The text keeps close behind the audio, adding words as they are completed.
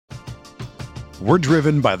We're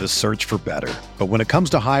driven by the search for better. But when it comes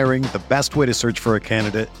to hiring, the best way to search for a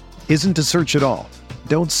candidate isn't to search at all.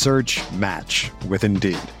 Don't search, match with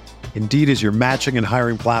Indeed. Indeed is your matching and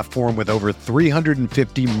hiring platform with over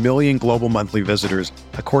 350 million global monthly visitors,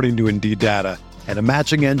 according to Indeed data, and a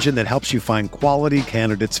matching engine that helps you find quality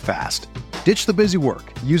candidates fast. Ditch the busy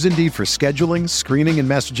work. Use Indeed for scheduling, screening, and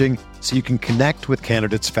messaging so you can connect with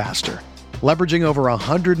candidates faster. Leveraging over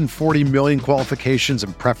 140 million qualifications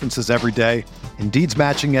and preferences every day, Indeed's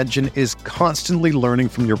matching engine is constantly learning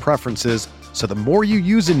from your preferences, so the more you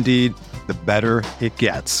use Indeed, the better it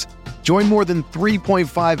gets. Join more than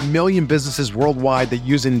 3.5 million businesses worldwide that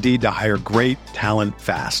use Indeed to hire great talent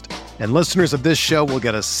fast. And listeners of this show will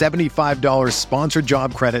get a $75 sponsored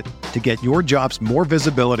job credit to get your jobs more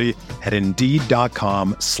visibility at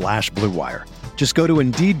Indeed.com/Blue Wire. Just go to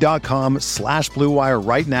Indeed.com/Blue Wire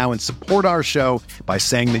right now and support our show by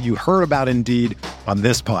saying that you heard about Indeed on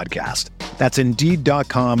this podcast. That's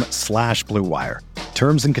Indeed.com/Blue Wire.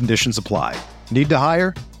 Terms and conditions apply. Need to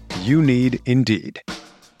hire? You need Indeed.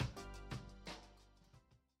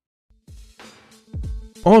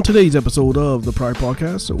 On today's episode of the Pride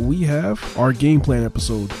Podcast, we have our game plan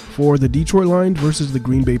episode for the Detroit Lions versus the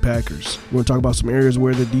Green Bay Packers. We're going to talk about some areas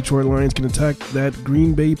where the Detroit Lions can attack that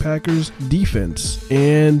Green Bay Packers defense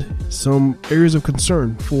and some areas of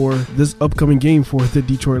concern for this upcoming game for the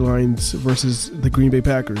Detroit Lions versus the Green Bay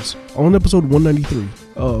Packers on episode 193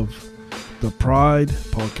 of the Pride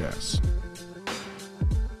Podcast.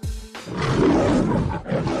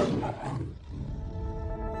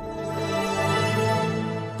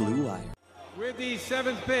 With the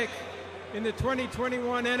 7th pick in the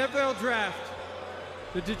 2021 NFL Draft,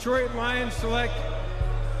 the Detroit Lions select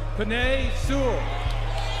Penei Sewell,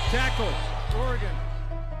 tackle, Oregon.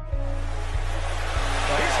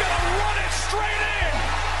 He's going to run it straight in.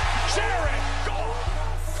 Jared, goal.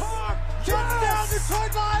 Carr, touchdown,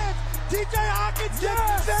 Detroit Lions. TJ Hawkins,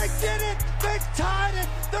 they did it. They tied it.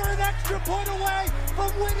 They're an extra point away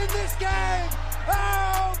from winning this game.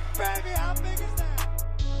 Oh, baby, how big is that?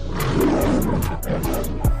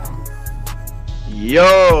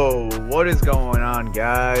 Yo, what is going on,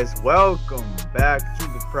 guys? Welcome back to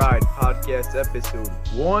the Pride Podcast, episode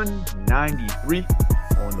 193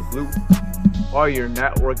 on the Blue Wire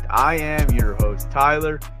Network. I am your host,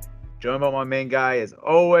 Tyler, joined by my main guy, as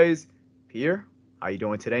always, Pierre. How you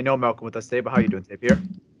doing today? No Malcolm with us today, but how you doing today, Pierre?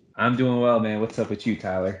 I'm doing well, man. What's up with you,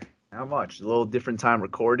 Tyler? Not much. A little different time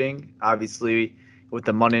recording. Obviously, with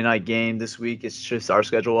the Monday night game this week, it's just our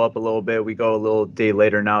schedule up a little bit. We go a little day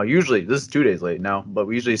later now. Usually, this is 2 days late now, but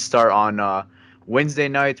we usually start on Wednesday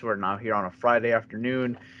nights. We're now here on a Friday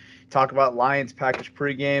afternoon. Talk about Lions Packers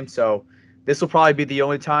pregame. So this will probably be the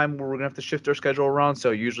only time where we're going to have to shift our schedule around.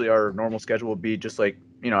 So usually our normal schedule will be just like,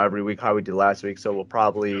 every week how we did last week. So we'll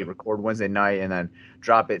probably record Wednesday night and then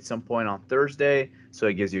drop it at some point on Thursday. So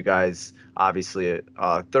it gives you guys obviously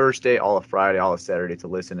a Thursday, all of Friday, all of Saturday to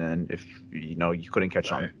listen. And if you couldn't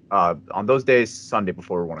catch on those days, Sunday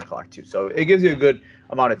before 1 o'clock too. So it gives you a good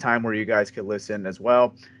amount of time where you guys could listen as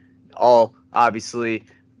well. All obviously,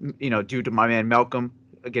 due to my man Malcolm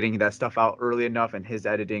getting that stuff out early enough and his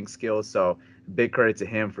editing skills. So big credit to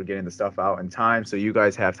him for getting the stuff out in time. So you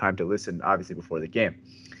guys have time to listen, obviously, before the game.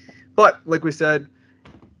 But like we said,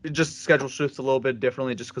 it just schedule shifts a little bit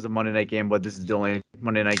differently just because of Monday night game. But this is the only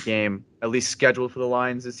Monday night game, at least scheduled for the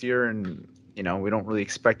Lions this year. And, we don't really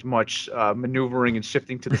expect much maneuvering and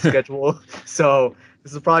shifting to the schedule. So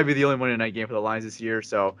this will probably be the only Monday night game for the Lions this year.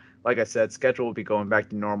 So like I said, schedule will be going back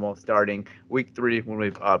to normal starting week 3 when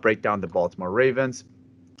we break down the Baltimore Ravens.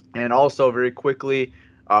 And also very quickly,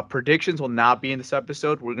 predictions will not be in this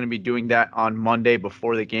episode. We're going to be doing that on Monday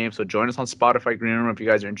before the game. So join us on Spotify Green Room if you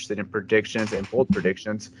guys are interested in predictions and bold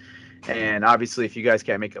predictions. And obviously, if you guys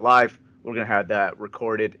can't make it live, we're going to have that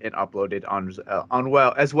recorded and uploaded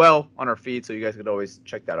as well on our feed. So you guys could always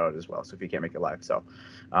check that out as well. So if you can't make it live. So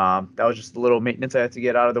that was just a little maintenance I had to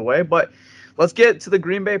get out of the way. But let's get to the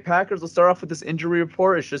Green Bay Packers. Let's start off with this injury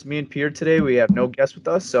report. It's just me and Pierre today. We have no guests with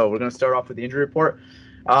us. So we're going to start off with the injury report.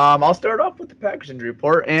 I'll start off with the Packers injury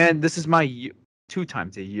report, and this is my 2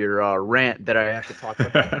 times a year rant that I have to talk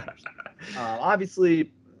about.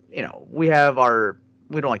 Obviously, we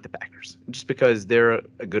don't like the Packers just because they're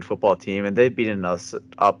a good football team and they've beaten us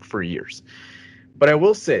up for years. But I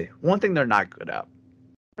will say one thing they're not good at: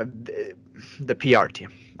 the PR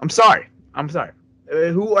team. I'm sorry.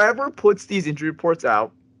 Whoever puts these injury reports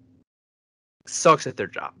out sucks at their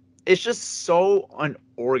job. It's just so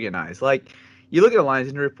unorganized. Like, you look at the Lions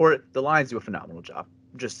injury report, the Lions do a phenomenal job.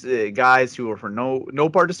 Just guys who are from no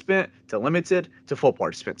participant to limited to full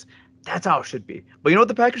participants. That's how it should be. But you know what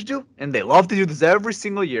the Packers do? And they love to do this every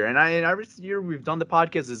single year. And every year we've done the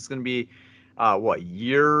podcast, it's going to be,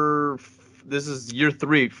 this is year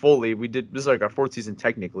 3 fully. This is like our 4th season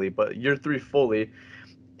technically, but year 3 fully.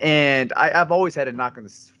 And I've always had a knock on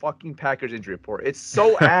this fucking Packers injury report. It's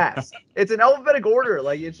so ass. It's an alphabetic order.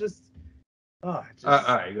 Like, it's just, all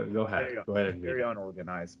right, go there ahead. you Go ahead and read very it.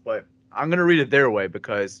 unorganized. But I'm going to read it their way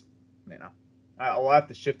because, I'll have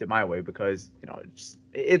to shift it my way because,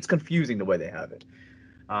 it's confusing the way they have it.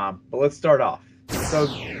 But let's start off. So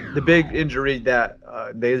the big injury that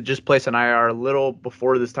they just placed on IR a little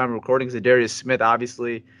before this time of recording is Darius Smith,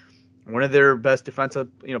 obviously one of their best defensive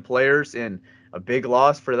players, and a big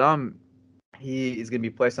loss for them. He is going to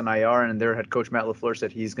be placed on IR, and their head coach Matt LaFleur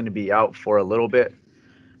said he's going to be out for a little bit.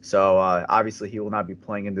 So obviously he will not be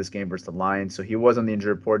playing in this game versus the Lions. So he was on the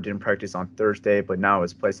injury report, didn't practice on Thursday, but now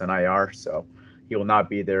is placed on IR. So he will not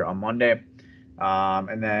be there on Monday.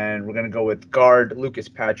 And then we're going to go with guard Lucas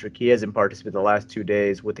Patrick. He hasn't participated the last 2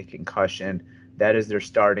 days with a concussion. That is their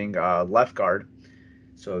starting left guard.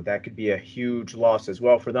 So that could be a huge loss as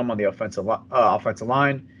well for them on the offensive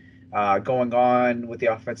line. Going on with the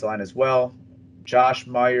offensive line as well, Josh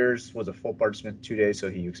Myers was a full participant 2 days, so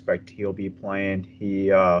you expect he'll be playing. He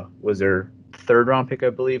was their 3rd round pick, I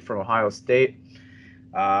believe, from Ohio State.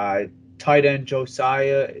 Tight end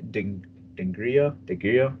Josiah Degria.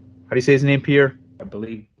 How do you say his name, Pierre? I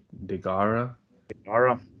believe Degara.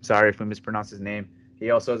 Sorry if we mispronounce his name.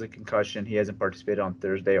 He also has a concussion. He hasn't participated on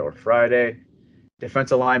Thursday or Friday.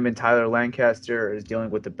 Defensive lineman Tyler Lancaster is dealing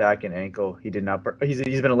with the back and ankle. He did not.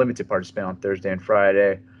 He's been a limited participant on Thursday and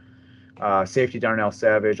Friday. Safety Darnell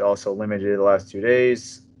Savage also limited the last 2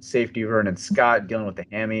 days. Safety Vernon Scott dealing with the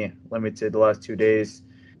hammy, limited the last 2 days.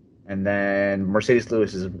 And then Mercedes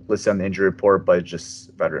Lewis is listed on the injury report, but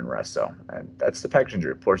just veteran rest. So and that's the Packers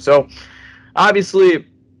injury report. So obviously,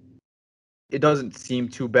 it doesn't seem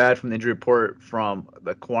too bad from the injury report from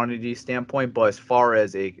the quantity standpoint, but as far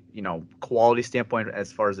as a quality standpoint,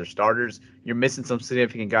 as far as their starters, you're missing some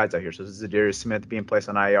significant guys out here. So this is Darius Smith being placed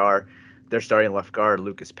on IR. They're starting left guard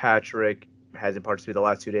Lucas Patrick hasn't participated the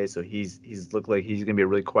last 2 days, so he's looked like he's going to be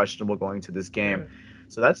really questionable going into this game.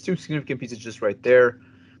 So that's 2 significant pieces just right there.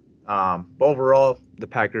 But overall, the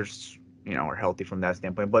Packers are healthy from that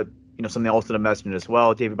standpoint. But something else to mention as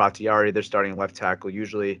well, David Bakhtiari, their starting left tackle,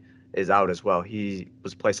 usually is out as well. He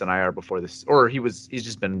was placed on IR before this, or he's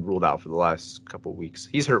just been ruled out for the last couple of weeks.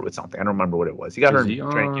 He's hurt with something. I don't remember what it was. He got hurt in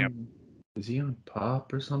training camp. Is he on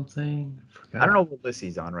PUP or something? I don't know what list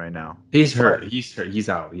he's on right now. He's hurt. He's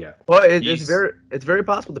out. Yeah. Well, it's very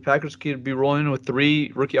possible the Packers could be rolling in with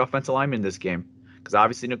 3 rookie offensive linemen in this game, because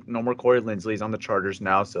obviously no more Corey Linsley's on the Chargers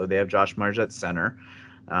now, so they have Josh Myers at center.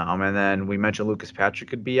 And then we mentioned Lucas Patrick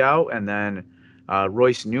could be out, and then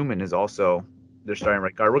Royce Newman is also their starting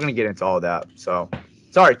right guard. We're going to get into all of that. So,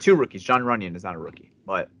 sorry, 2 rookies. John Runyon is not a rookie,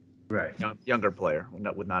 but right, younger player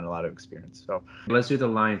with not a lot of experience. So let's do the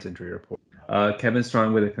Lions injury report. Kevin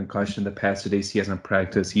Strong with a concussion the past 2 days. He hasn't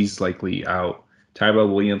practiced. He's likely out. Tyrell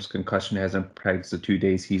Williams concussion hasn't practiced the 2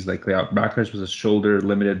 days. He's likely out. Backers was a shoulder,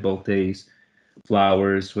 limited both days.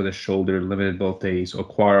 Flowers with a shoulder, limited both days.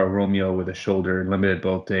 Okwara Romeo with a shoulder, limited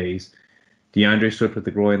both days. DeAndre Swift with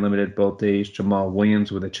the groin, limited both days. Jamal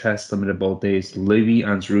Williams with a chest, limited both days. Levi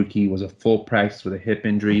Anzruki was a full practice with a hip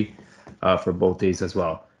injury for both days as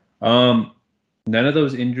well. None of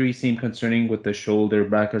those injuries seem concerning with the shoulder.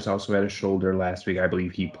 Backers also had a shoulder last week. I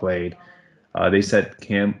believe he played. They said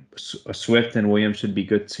Swift and Williams should be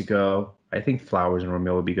good to go. I think Flowers and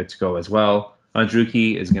Romeo will be good to go as well.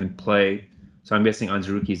 Anzruki is going to play. So I'm guessing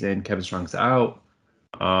Anzruki's in. Kevin Strong's out.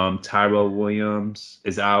 Tyrell Williams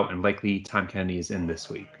is out, and likely Tom Kennedy is in this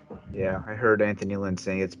week. Yeah, I heard Anthony Lynn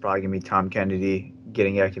saying it's probably going to be Tom Kennedy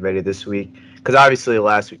getting activated this week. Because obviously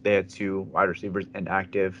last week they had 2 wide receivers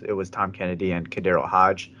inactive. It was Tom Kennedy and Kadero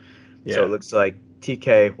Hodge. Yeah. So it looks like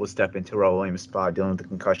TK will step into Terrell Williams' spot dealing with the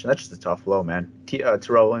concussion. That's just a tough blow, man.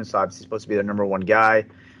 Terrell Williams is obviously supposed to be the number 1 guy.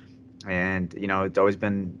 And, it's always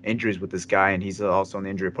been injuries with this guy, and he's also on the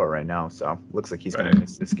injury report right now. So looks like he's going to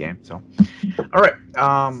miss this game. So, all right,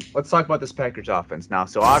 let's talk about this Packers offense now.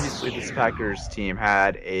 So obviously this Packers team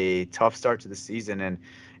had a tough start to the season, and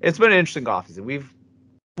it's been an interesting offseason.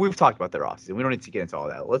 We've talked about their offseason. We don't need to get into all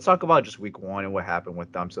that. Let's talk about just week 1 and what happened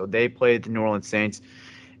with them. So they played the New Orleans Saints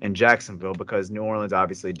in Jacksonville because New Orleans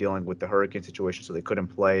obviously dealing with the hurricane situation, so they couldn't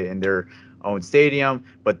play in their own stadium.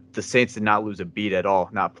 But the Saints did not lose a beat at all,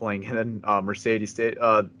 not playing in Mercedes, the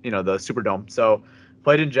Superdome. So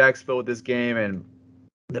played in Jacksonville with this game, and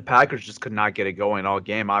the Packers just could not get it going all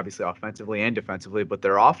game, obviously offensively and defensively. But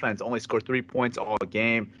their offense only scored 3 points all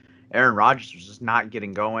game. Aaron Rodgers was just not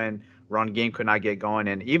getting going. Run game could not get going.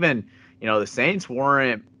 And even, the Saints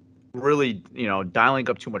weren't really, dialing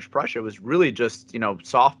up too much pressure. It was really just,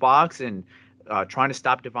 soft box and trying to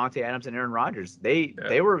stop Devontae Adams and Aaron Rodgers. They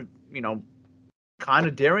were, kind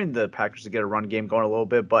of daring the Packers to get a run game going a little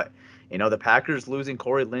bit, but the Packers losing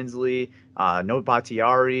Corey Linsley, no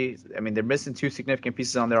Bakhtiari. I mean, they're missing two significant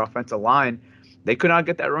pieces on their offensive line. They could not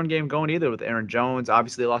get that run game going either with Aaron Jones.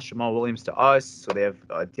 Obviously, they lost Jamal Williams to us, so they have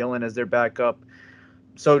Dylan as their backup.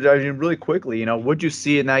 So, I mean, really quickly, what'd you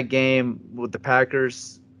see in that game with the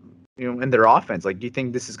Packers, in their offense? Like, do you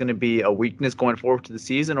think this is going to be a weakness going forward to the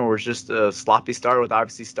season, or was just a sloppy start with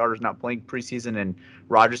obviously starters not playing preseason and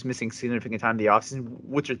Rodgers missing significant time in the offseason?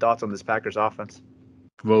 What's your thoughts on this Packers offense?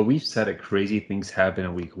 Well, we've said that crazy things happen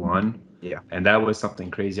in week one. Yeah. And that was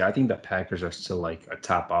something crazy. I think the Packers are still like a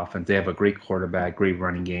top offense. They have a great quarterback, great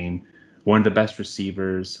running game, one of the best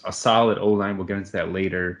receivers, a solid O-line. We'll get into that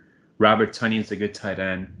later. Robert Tonyan's a good tight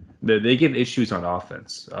end. They give issues on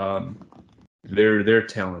offense. They're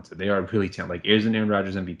talented. They are really talented. Like, isn't Aaron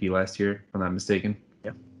Rodgers MVP last year, if I'm not mistaken?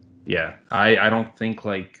 Yeah. Yeah. I don't think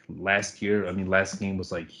like last game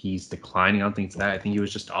was like he's declining. I don't think it's that. I think he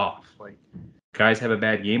was just off. Like, guys have a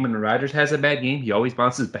bad game, and when Rodgers has a bad game, he always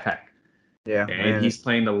bounces back. Yeah, and he's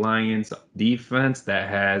playing the Lions defense that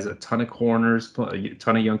has a ton of corners, a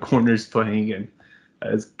ton of young corners playing, and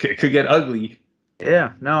it could get ugly.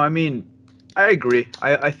 Yeah, no, I mean, I agree.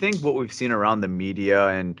 I think what we've seen around the media,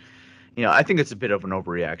 and I think it's a bit of an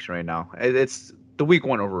overreaction right now. It's the week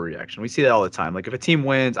one overreaction. We see that all the time. Like, if a team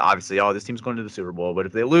wins, obviously, this team's going to the Super Bowl. But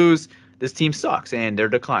if they lose, this team sucks and they're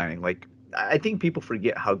declining. Like, I think people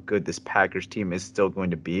forget how good this Packers team is still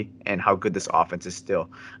going to be and how good this offense is still.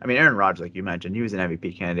 I mean, Aaron Rodgers, like you mentioned, he was an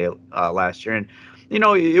MVP candidate last year. And,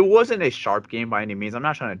 it wasn't a sharp game by any means. I'm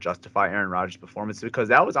not trying to justify Aaron Rodgers' performance because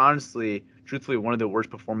that was honestly, truthfully, one of the worst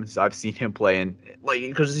performances I've seen him play. And, like,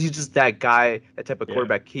 because he's just that guy, that type of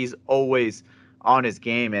quarterback. He's always on his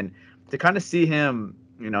game. And to kind of see him,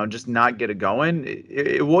 just not get it going,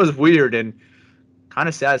 it was weird. And kind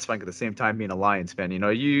of satisfying at the same time being a Lions fan.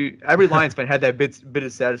 Every Lions fan had that bit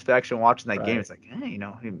of satisfaction watching that game. It's like, hey,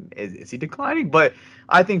 is he declining? But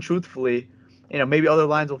I think truthfully, maybe other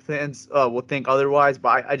Lions fans will think otherwise,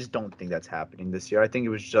 but I just don't think that's happening this year. I think it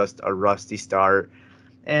was just a rusty start,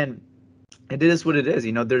 and it is what it is.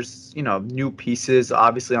 There's new pieces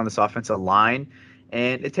obviously on this offensive line.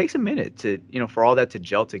 And it takes a minute to, for all that to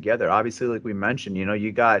gel together. Obviously, like we mentioned,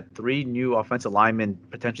 you got 3 new offensive linemen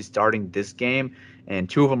potentially starting this game, and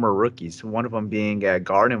 2 of them are rookies, one of them being at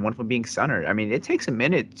guard and one of them being center. I mean, it takes a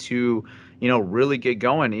minute to, really get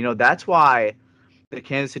going. That's why the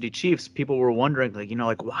Kansas City Chiefs, people were wondering,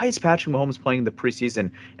 like, why is Patrick Mahomes playing the preseason?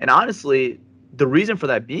 And honestly, the reason for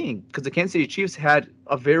that being because the Kansas City Chiefs had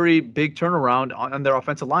a very big turnaround on their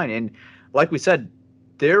offensive line. And like we said,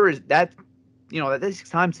 there is that – that takes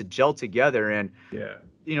time to gel together. And,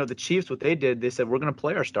 the Chiefs, what they did, they said, we're going to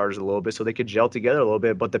play our starters a little bit so they could gel together a little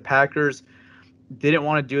bit. But the Packers didn't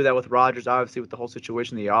want to do that with Rodgers, obviously, with the whole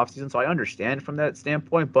situation in the offseason. So I understand from that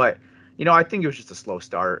standpoint. But, I think it was just a slow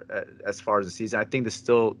start as far as the season. I think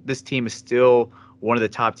this team is still one of the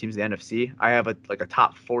top teams in the NFC. I have a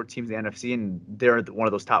top 4 teams in the NFC, and they're one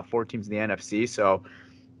of those top 4 teams in the NFC. So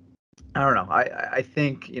I don't know. I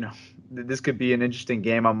think, this could be an interesting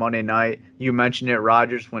game on Monday night. You mentioned it,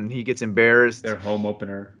 Rodgers, when he gets embarrassed. Their home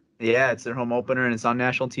opener. Yeah, it's their home opener, and it's on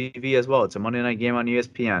national TV as well. It's a Monday night game on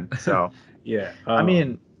ESPN. So, yeah. I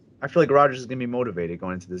mean, I feel like Rodgers is going to be motivated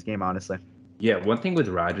going into this game, honestly. Yeah, one thing with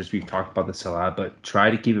Rodgers, we've talked about this a lot, but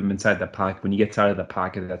try to keep him inside the pocket. When he gets out of the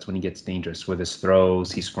pocket, that's when he gets dangerous. With his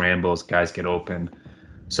throws, he scrambles, guys get open.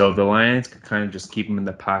 So the Lions could kind of just keep him in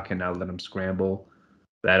the pocket and not let him scramble.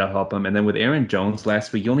 That'll help him. And then with Aaron Jones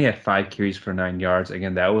last week, he only had 5 carries for 9 yards.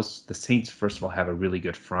 Again, that was the Saints, first of all, have a really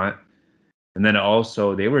good front. And then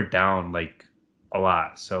also they were down like a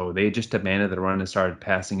lot. So they just abandoned the run and started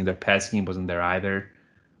passing. And their passing game wasn't there either.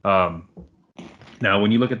 Now,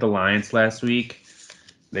 when you look at the Lions last week,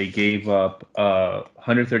 they gave up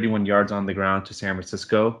 131 yards on the ground to San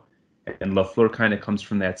Francisco. And LaFleur kind of comes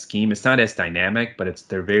from that scheme. It's not as dynamic, but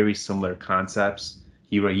they're very similar concepts.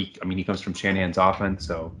 He comes from Shanahan's offense,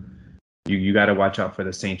 so you got to watch out for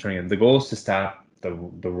the Saints running. The goal is to stop the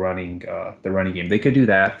running game. They could do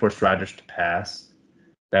that, force Rodgers to pass.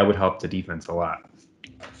 That would help the defense a lot.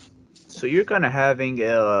 So you're kind of having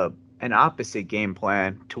an opposite game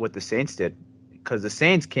plan to what the Saints did, because the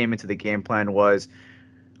Saints came into the game plan was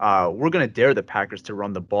we're going to dare the Packers to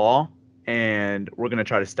run the ball, and we're going to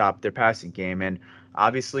try to stop their passing game. And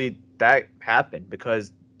obviously that happened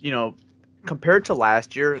because, compared to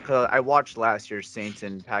last year, because I watched last year's Saints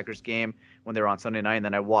and Packers game when they were on Sunday night, and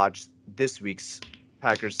then I watched this week's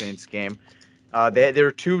Packers Saints game. There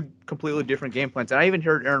were two completely different game plans, and I even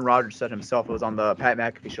heard Aaron Rodgers said himself. It was on the Pat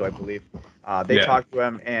McAfee show, I believe. They talked to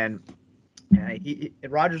him, and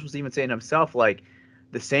Rodgers was even saying himself, like,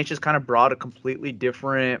 the Saints just kind of brought a completely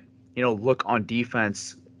different, look on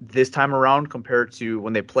defense this time around compared to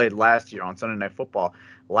when they played last year on Sunday Night Football.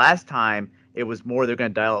 Last time, it was more they're going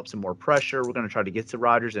to dial up some more pressure. We're going to try to get to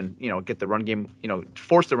Rodgers and, get the run game,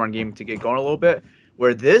 force the run game to get going a little bit.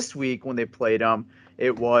 Where this week when they played him,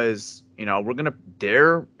 it was, we're going to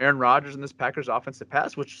dare Aaron Rodgers and this Packers offense to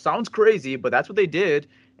pass, which sounds crazy, but that's what they did.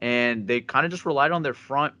 And they kind of just relied on their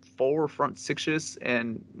front sixes,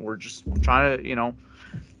 and we're just trying to,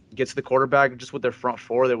 get to the quarterback just with their front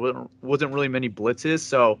four. There wasn't really many blitzes.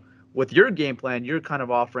 So with your game plan, you're kind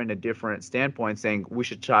of offering a different standpoint, saying we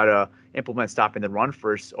should try to implement stopping the run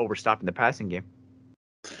first over stopping the passing game.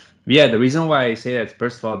 Yeah, the reason why I say that is,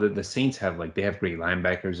 first of all, the Saints have they have great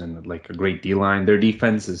linebackers and a great D-line. Their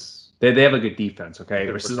defense is they have a good defense, okay?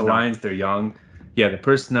 Versus the Lions, they're young. Yeah, the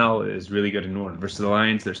personnel is really good in New Orleans. Versus the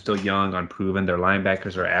Lions, they're still young, unproven. Their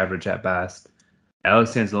linebackers are average at best.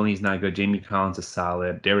 Alex Anzalone's not good. Jamie Collins is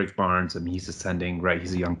solid. Derek Barnes, he's ascending, right?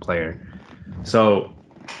 He's a young player. So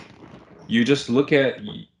you just look at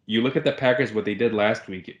the Packers, what they did last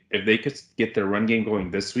week. If they could get their run game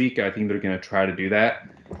going this week, I think they're going to try to do that.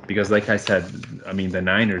 Because like I said, the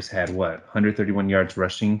Niners had 131 yards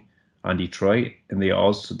rushing on Detroit, and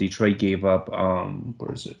Detroit gave up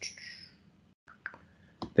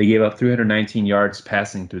They gave up 319 yards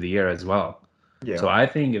passing through the air as well. Yeah. So I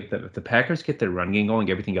think if the Packers get their run game going,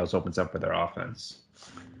 everything else opens up for their offense.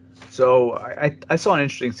 So I saw an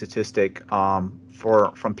interesting statistic from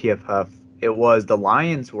PFF. It was the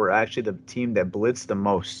Lions were actually the team that blitzed the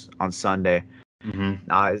most on Sunday.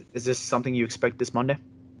 Mm-hmm. Is this something you expect this Monday?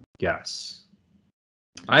 Yes.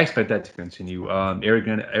 I expect that to continue.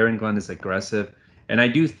 Aaron Glenn is aggressive. And I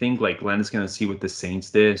do think Glenn is going to see what the Saints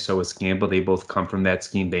did. So is Campbell. They both come from that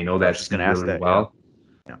scheme. They know that scheme really well.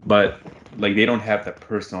 Yeah. But they don't have the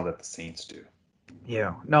personnel that the Saints do.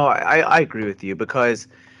 Yeah. No, I agree with you, because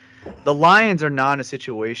the Lions are not in a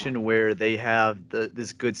situation where they have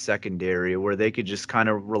this good secondary where they could just kind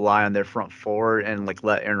of rely on their front four and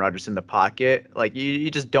let Aaron Rodgers in the pocket.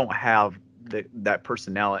 You just don't have that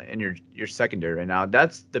personnel in your secondary right now.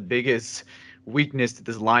 That's the biggest weakness to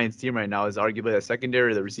this Lions team right now, is arguably the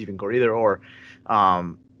secondary, the receiving core, either or.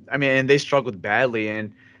 And they struggled badly,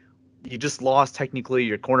 and you just lost technically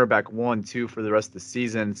your cornerback 1-2 for the rest of the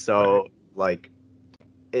season. So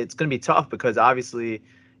it's going to be tough, because obviously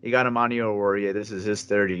you got Amani Oruwariye. This is his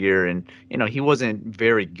third year, and he wasn't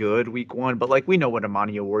very good week one, but we know what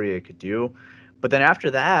Amani Oruwariye could do. But then after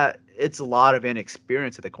that, it's a lot of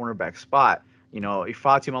inexperience at the cornerback spot.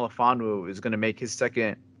 Ifeatu Melifonwu is going to make his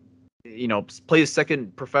second, play his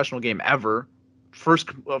second professional game ever, first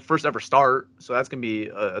ever start. So that's going to be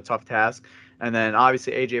a tough task. And then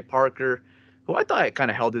obviously AJ Parker, who I thought kind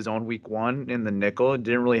of held his own week one in the nickel,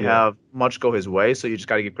 didn't really have much go his way. So you just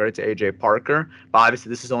got to give credit to AJ Parker. But obviously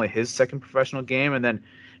this is only his second professional game. And then,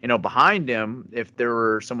 behind him, if there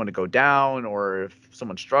were someone to go down or if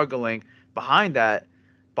someone's struggling, behind that,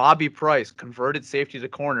 Bobby Price, converted safety to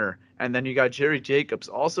corner. And then you got Jerry Jacobs,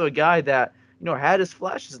 also a guy that, had his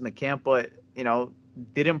flashes in the camp, but,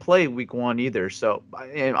 didn't play week one either. So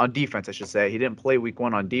on defense, I should say. He didn't play week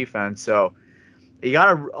one on defense. So you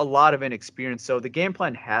got a lot of inexperience. So the game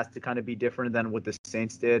plan has to kind of be different than what the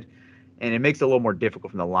Saints did. And it makes it a little more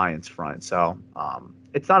difficult from the Lions front. So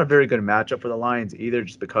it's not a very good matchup for the Lions either,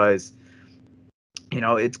 just because,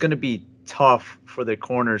 it's going to be tough for the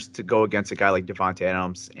corners to go against a guy like Devontae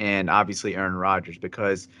Adams and obviously Aaron Rodgers,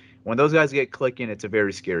 because when those guys get clicking, it's a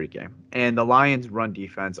very scary game. And the Lions' run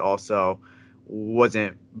defense also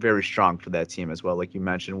wasn't very strong for that team as well, like you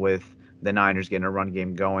mentioned, with the Niners getting a run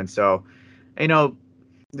game going. So,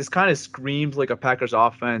 this kind of screams like a Packers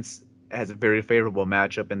offense has a very favorable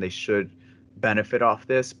matchup, and they should benefit off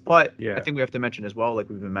this. But I think we have to mention as well, like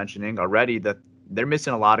we've been mentioning already, that they're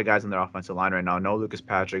missing a lot of guys on their offensive line right now. No Lucas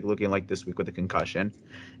Patrick, looking like this week with a concussion.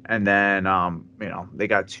 And then, they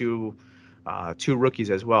got two rookies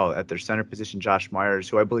as well at their center position, Josh Myers,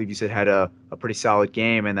 who I believe you said had a pretty solid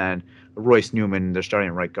game, and then Royce Newman, they're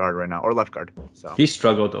starting right guard right now, or left guard. So he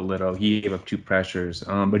struggled a little. He gave up 2 pressures,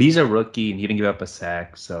 but he's a rookie and he didn't give up a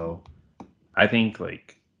sack. So I think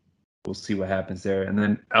we'll see what happens there. And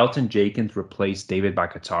then Elton Jenkins replaced David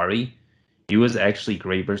Bakatari. He was actually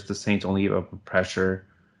great versus the Saints, only gave up a pressure.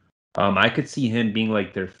 I could see him being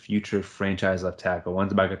their future franchise left tackle.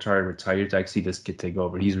 Once Bakatari retires, I could see this kid take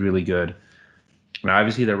over. He's really good. And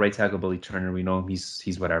obviously, the right tackle, Billy Turner, we know him.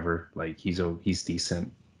 He's whatever. He's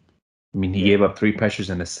decent. He gave up 3 pressures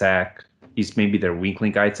and a sack. he's maybe their weak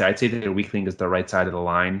link. I'd say their weak link is the right side of the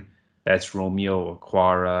line. That's Romeo,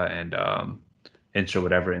 Aquara, and insert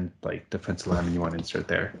whatever in like defensive lineman you want to insert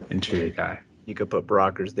there. Interior guy. You could put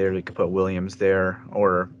Brockers there. You could put Williams there,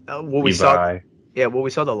 or what we Levi. saw. Yeah, what we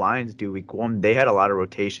saw the Lions do week one, they had a lot of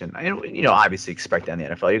rotation. Obviously expect that in the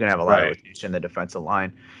NFL. You're gonna have a lot of rotation in the defensive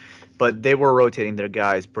line, but they were rotating their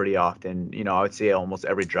guys pretty often. I would say almost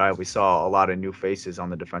every drive we saw a lot of new faces on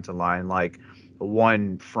the defensive line. Like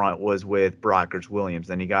one front was with Brockers, Williams,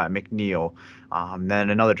 then you got McNeil. Then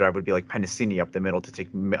another drive would be like Pennicini up the middle to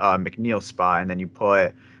take McNeil's spot, and then you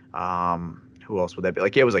put who else would that be?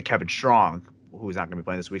 Like it was like Kevin Strong, who's not going to be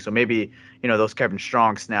playing this week. So maybe, those Kevin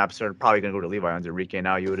Strong snaps are probably going to go to Levi Onwuzurike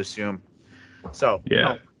now, you would assume. So,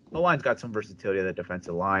 yeah, the line's got some versatility at the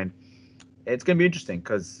defensive line. It's going to be interesting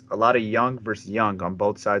because a lot of young versus young on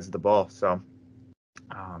both sides of the ball. So,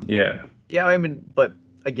 yeah, but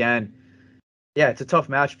again, it's a tough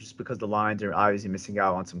match just because the Lions are obviously missing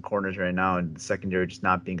out on some corners right now, and the secondary just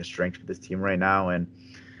not being a strength for this team right now. And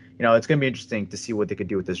it's going to be interesting to see what they could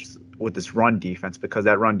do with this run defense, because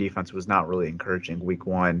that run defense was not really encouraging week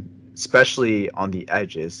one, especially on the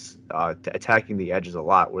edges, attacking the edges a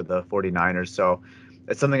lot with the 49ers. So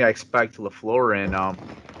it's something I expect LaFleur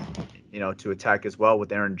to attack as well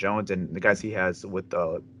with Aaron Jones and the guys he has with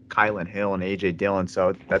Kylan Hill and A.J. Dillon.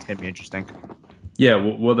 So that's going to be interesting. Yeah,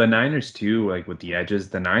 well, the Niners too, like with the edges,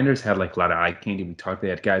 the Niners had like a lot of eye candy. We talked, they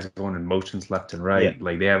had guys going in motions left and right. Yeah.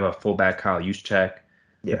 Like they have a fullback, Kyle Juszczyk.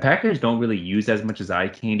 Yeah. The Packers don't really use as much as eye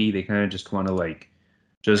candy. They kind of just want to like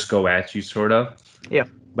just go at you, sort of. Yeah.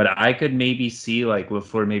 But I could maybe see like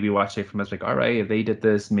LaFleur maybe watch it from us like, all right, if they did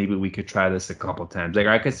this, maybe we could try this a couple times. Like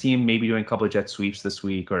I could see him maybe doing a couple of jet sweeps this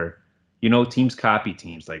week, or teams copy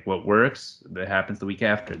teams. Like what works, that happens the week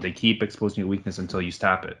after. They keep exposing your weakness until you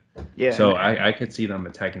stop it. Yeah. So I could see them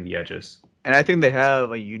attacking the edges. And I think they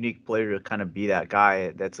have a unique player to kind of be that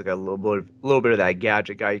guy that's like a little bit of that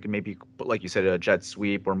gadget guy. You can maybe, like you said, a jet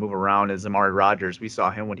sweep or move around as Amari Rodgers. We saw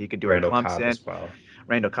him what he could do at Clemson. Cobb as well.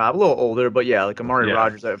 Randall Cobb, a little older, but yeah, like Amari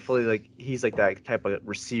Rodgers, I feel like he's like that type of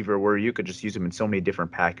receiver where you could just use him in so many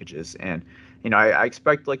different packages. And, I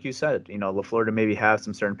expect, like you said, LaFleur to maybe have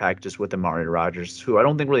some certain packages with Amari Rodgers, who I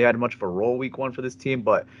don't think really had much of a role week one for this team,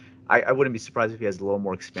 but I wouldn't be surprised if he has a little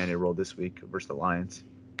more expanded role this week versus the Lions.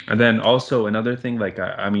 And then also another thing, like,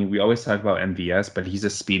 we always talk about MVS, but he's a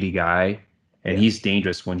speedy guy, and he's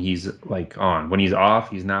dangerous when he's like on. When he's off,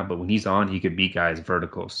 he's not, but when he's on, he could beat guys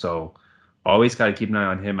vertical. So always got to keep an eye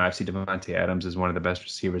on him. Obviously, Devontae Adams is one of the best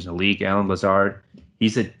receivers in the league. Alan Lazard,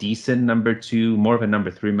 he's a decent number 2, more of a number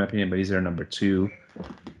 3 in my opinion, but he's their number 2.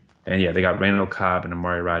 And yeah, they got Randall Cobb and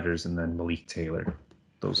Amari Rodgers, and then Malik Taylor.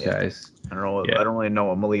 Those guys. I don't really know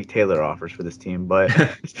what Malik Taylor offers for this team, but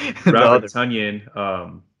Robert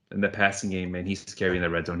Tonyan in the passing game, man, he's scary in the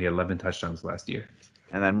red zone. He had 11 touchdowns last year.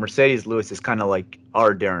 And then Mercedes Lewis is kind of like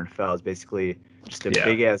our Darren Fells, basically just a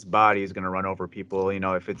big ass body who's going to run over people.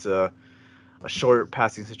 If it's a short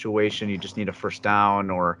passing situation, you just need a first down,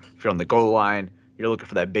 or if you're on the goal line, you're looking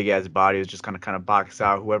for that big ass body who's just going to kind of box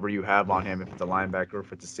out whoever you have on him, if it's a linebacker or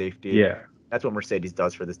if it's a safety. Yeah. That's what Mercedes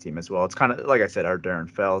does for this team as well. It's kind of, like I said, our Darren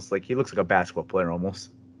Fells. Like, he looks like a basketball player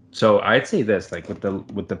almost. So I'd say this, like with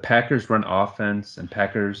the Packers run offense and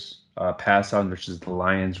Packers pass on versus the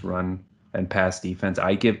Lions run and pass defense,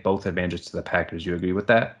 I give both advantages to the Packers. You agree with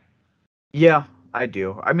that? Yeah, I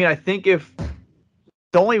do. I think if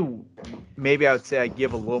the only maybe I would say I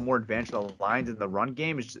give a little more advantage to the Lions in the run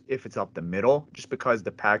game is if it's up the middle, just because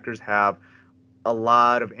the Packers have a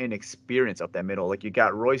lot of inexperience up that middle. Like, you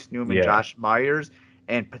got Royce Newman, Josh Myers,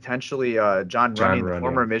 and potentially John Runyan, the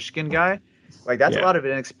former Michigan guy. Like, that's a lot of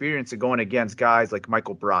inexperience going against guys like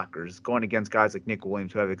Michael Brockers, going against guys like Nick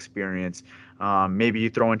Williams who have experience. Maybe you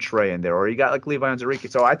throw in Trey in there, or you got like Levi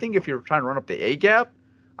Onwuzurike. So I think if you're trying to run up the A gap,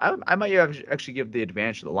 I might actually give the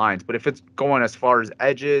advantage to the Lions. But if it's going as far as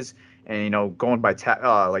edges and, going by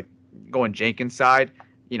like going Jenkins side,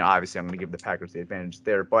 obviously I'm going to give the Packers the advantage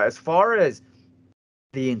there. But as far as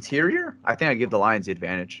the interior, I think I give the Lions the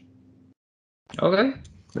advantage. Okay.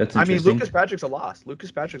 That's interesting. Lucas Patrick's a loss. Lucas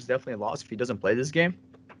Patrick's definitely a loss if he doesn't play this game.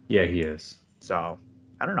 Yeah, he is. So,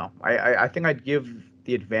 I don't know. I think I'd give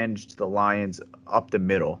the advantage to the Lions up the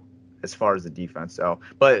middle as far as the defense. So,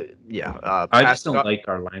 but yeah. I just don't like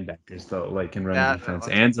our linebackers, though, like in running defense.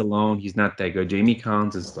 Anzalone, he's not that good. Jamie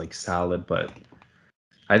Collins is like solid, but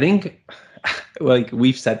I think, like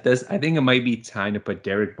we've said this, I think it might be time to put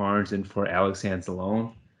Derek Barnes in for Alex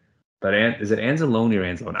Anzalone. But is it Anzalone or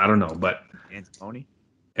Anzalone? I don't know, but Anzalone.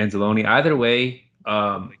 Either way,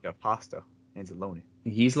 like a pasta. Anzalone.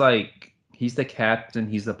 He's like he's the captain.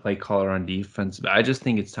 He's the play caller on defense. But I just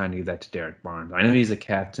think it's time to give that to Derek Barnes. I know he's a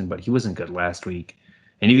captain, but he wasn't good last week.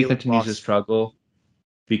 And if he continues to struggle,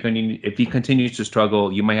 if he continues to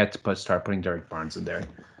struggle, you might have to start putting Derek Barnes in there.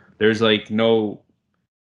 There's I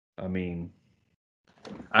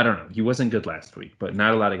don't know. He wasn't good last week, but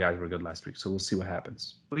not a lot of guys were good last week. So we'll see what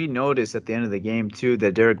happens. We noticed at the end of the game, too,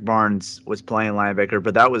 that Derek Barnes was playing linebacker,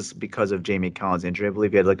 but that was because of Jamie Collins' injury. I believe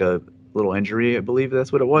he had like a little injury. I believe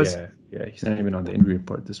that's what it was. Yeah. He's not even on the injury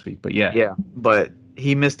report this week, but yeah. Yeah, but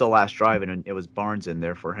he missed the last drive, and it was Barnes in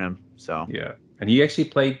there for him. So yeah, and he actually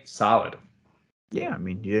played solid. Yeah, I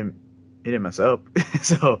mean, he didn't mess up.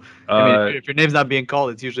 So if your name's not being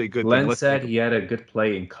called, it's usually a good thing. Glenn said he had a good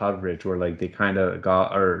play in coverage where like they kind of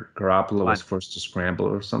got, or Garoppolo was forced to scramble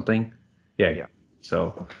or something. Yeah.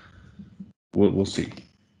 So we'll see.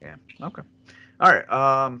 Yeah. Okay. All right.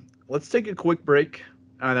 Let's take a quick break,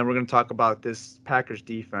 and then we're going to talk about this Packers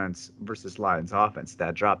defense versus Lions offense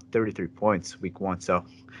that dropped 33 points week 1. So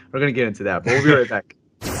we're going to get into that, but we'll be right back.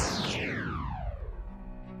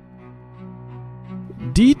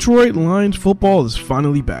 Detroit Lions football is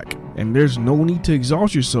finally back, and there's no need to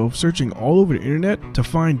exhaust yourself searching all over the internet to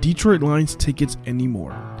find Detroit Lions tickets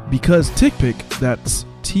anymore. Because TickPick, that's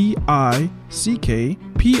TickPick,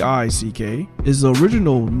 is the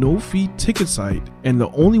original no-fee ticket site and the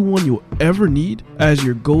only one you'll ever need as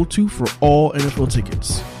your go-to for all NFL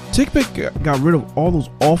tickets. TickPick got rid of all those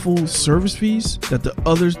awful service fees that the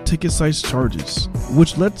other ticket sites charges,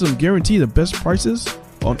 which lets them guarantee the best prices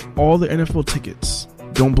on all the NFL tickets.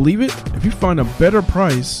 Don't believe it? If you find a better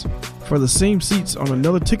price for the same seats on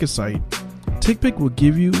another ticket site, TickPick will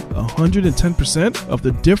give you 110% of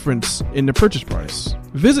the difference in the purchase price.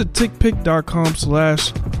 Visit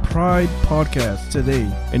tickpick.com/pridepodcast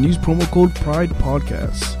today and use promo code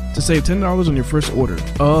PRIDEPODCAST to save $10 on your first order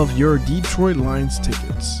of your Detroit Lions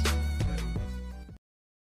tickets.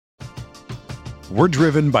 We're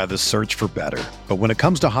driven by the search for better. But when it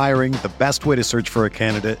comes to hiring, the best way to search for a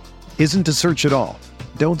candidate isn't to search at all.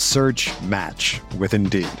 Don't search, match with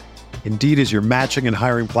Indeed. Indeed is your matching and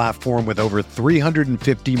hiring platform with over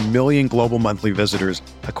 350 million global monthly visitors,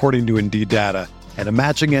 according to Indeed data, and a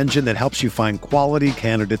matching engine that helps you find quality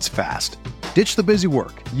candidates fast. Ditch the busy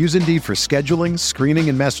work. Use Indeed for scheduling, screening,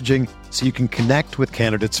 and messaging so you can connect with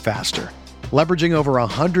candidates faster. Leveraging over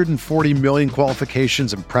 140 million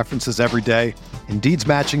qualifications and preferences every day, Indeed's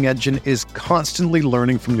matching engine is constantly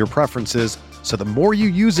learning from your preferences, so the more you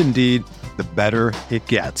use Indeed, the better it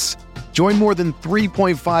gets. Join more than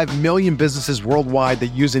 3.5 million businesses worldwide that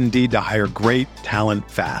use Indeed to hire great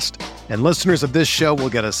talent fast. And listeners of this show will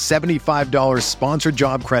get a $75 sponsored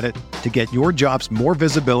job credit to get your jobs more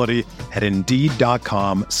visibility at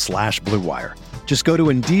Indeed.com/Blue Wire. Just go to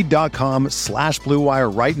Indeed.com/Blue Wire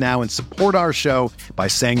right now and support our show by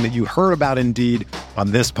saying that you heard about Indeed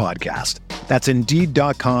on this podcast. That's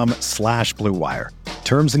Indeed.com/Blue Wire.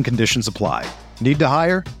 Terms and conditions apply. Need to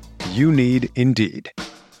hire? You need Indeed.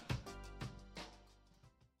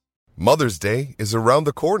 Mother's Day is around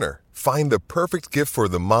the corner. Find the perfect gift for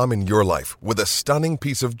the mom in your life with a stunning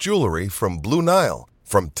piece of jewelry from Blue Nile.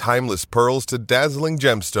 From timeless pearls to dazzling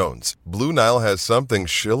gemstones, Blue Nile has something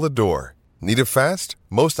she'll adore. Need it fast?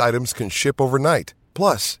 Most items can ship overnight.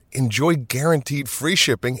 Plus, enjoy guaranteed free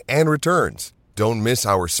shipping and returns. Don't miss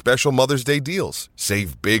our special Mother's Day deals.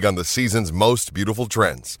 Save big on the season's most beautiful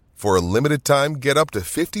trends. For a limited time, get up to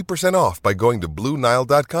 50% off by going to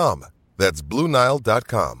BlueNile.com. That's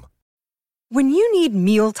BlueNile.com. When you need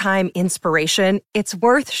mealtime inspiration, it's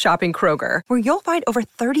worth shopping Kroger, where you'll find over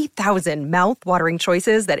 30,000 mouth-watering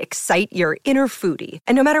choices that excite your inner foodie.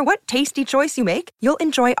 And no matter what tasty choice you make, you'll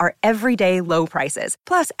enjoy our everyday low prices,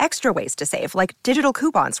 plus extra ways to save, like digital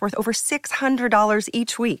coupons worth over $600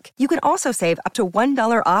 each week. You can also save up to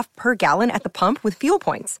 $1 off per gallon at the pump with fuel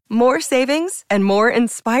points. More savings and more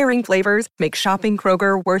inspiring flavors make shopping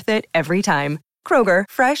Kroger worth it every time. Kroger,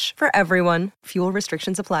 fresh for everyone. Fuel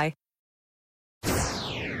restrictions apply.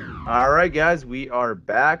 All right, guys, we are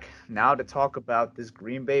back now to talk about this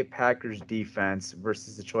Green Bay Packers defense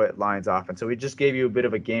versus Detroit Lions offense. So we just gave you a bit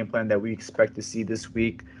of a game plan that we expect to see this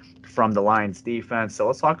week from the Lions defense. So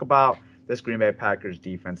let's talk about this Green Bay Packers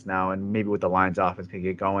defense now, and maybe what the Lions offense can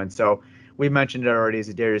get going. So we mentioned it already.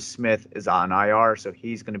 Zadarius Smith is on IR, so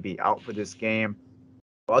he's going to be out for this game.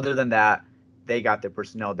 Other than that, they got their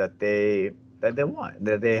personnel that they want,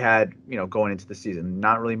 that they had, going into the season.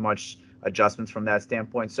 Not really much adjustments from that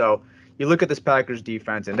standpoint. So you look at this Packers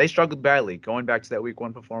defense, and they struggled badly going back to that week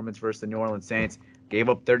 1 performance versus the New Orleans Saints. Gave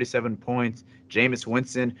up 37 points. Jameis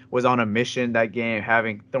Winston was on a mission that game,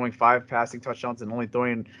 throwing 5 passing touchdowns and only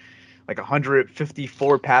throwing like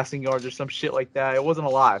 154 passing yards or some shit like that. It wasn't a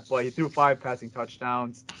lot, but he threw 5 passing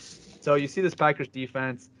touchdowns. So you see this Packers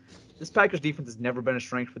defense. This Packers defense has never been a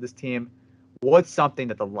strength for this team. What's something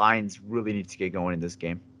that the Lions really need to get going in this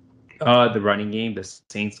game? The running game, the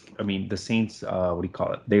Saints, what do you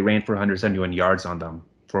call it? They ran for 171 yards on them,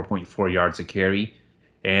 4.4 yards a carry.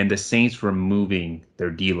 And the Saints were moving their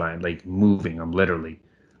D-line, like moving them literally.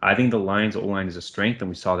 I think the Lions O-line is a strength, and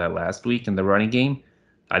we saw that last week in the running game.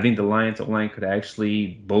 I think the Lions O-line could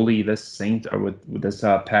actually bully this Saints or with this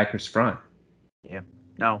Packers front. Yeah.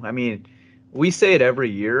 No, I mean, we say it every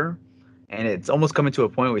year, and it's almost coming to a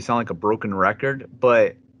point where we sound like a broken record,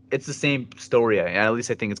 but it's the same story. At least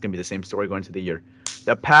I think it's going to be the same story going into the year.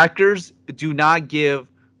 The Packers do not give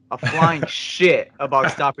a flying shit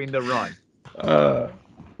about stopping the run.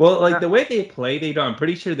 Well, like the way they play, they don't. I'm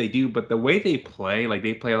pretty sure they do, but the way they play, like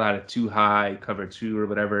they play a lot of too high, cover 2 or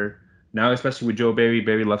whatever. Now, especially with Joe Barry,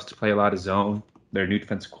 Barry loves to play a lot of zone. Their new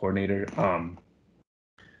defensive coordinator.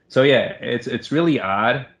 So yeah, it's really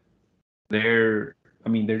odd. They're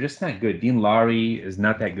just not good. Dean Lowry is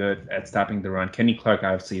not that good at stopping the run. Kenny Clark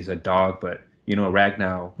obviously is a dog, but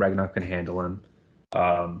Ragnow can handle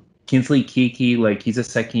him. Kingsley Keke, like he's a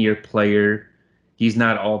second-year player. He's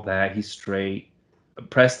not all that. He's straight.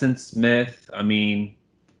 Preston Smith, I mean,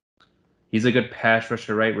 he's a good pass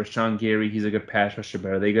rusher, right? Rashawn Gary, he's a good pass rusher,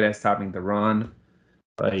 but are they good at stopping the run?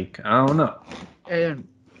 Like, I don't know. And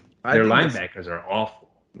their linebackers are awful.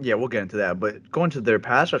 Yeah, we'll get into that. But going to their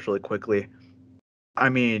pass rush really quickly, I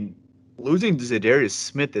mean, losing Zadarius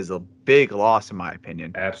Smith is a big loss in my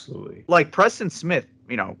opinion. Absolutely. Like Preston Smith,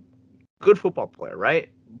 good football player, right?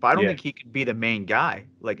 But I don't think he could be the main guy,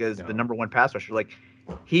 like as the number 1 pass rusher. Like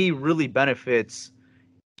he really benefits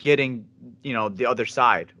getting, the other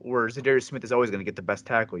side, where Zadarius Smith is always going to get the best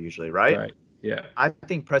tackle usually, right? Right. Yeah. I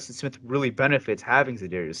think Preston Smith really benefits having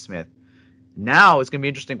Zadarius Smith. Now it's going to be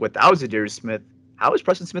interesting without Zadarius Smith. How is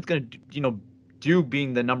Preston Smith going to, do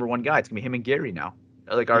being the number 1 guy? It's going to be him and Gary now.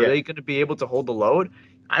 Like, are they going to be able to hold the load?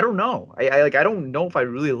 I don't know. I don't know if I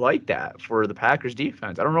really like that for the Packers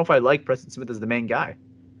defense. I don't know if I like Preston Smith as the main guy.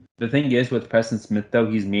 The thing is with Preston Smith, though,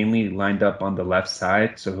 he's mainly lined up on the left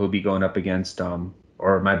side, so he'll be going up against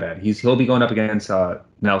he'll be going up against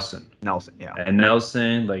Nelson. Nelson, yeah. And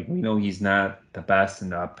Nelson, like we know, he's not the best in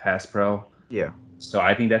the pass pro. Yeah. So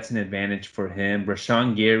I think that's an advantage for him.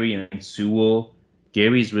 Rashawn Gary and Sewell.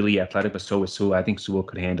 Gary's really athletic, but so is Sewell. I think Sewell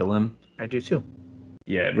could handle him. I do too.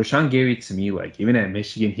 Yeah, Rashawn Gary, to me, like even at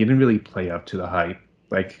Michigan, he didn't really play up to the hype.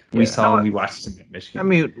 Like we saw when we watched him at Michigan. I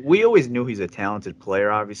mean, we always knew he's a talented player,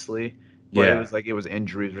 obviously. But it was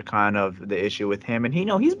injuries were kind of the issue with him. And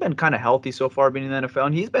he's been kind of healthy so far being in the NFL,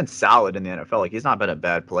 and he's been solid in the NFL. Like he's not been a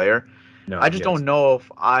bad player. No, I just don't know if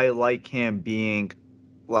I like him being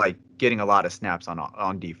like getting a lot of snaps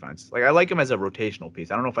on defense. Like I like him as a rotational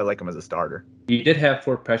piece. I don't know if I like him as a starter. He did have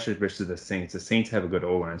 4 pressures versus the Saints. The Saints have a good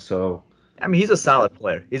O-line, so I mean, he's a solid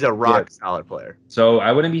player. He's a solid player. So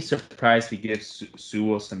I wouldn't be surprised if he gives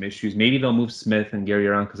Sewell some issues. Maybe they'll move Smith and Gary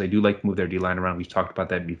around because they do like to move their D-line around. We've talked about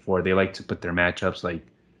that before. They like to put their matchups, like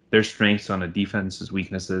their strengths on a defense's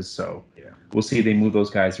weaknesses. So we'll see if they move those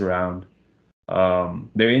guys around.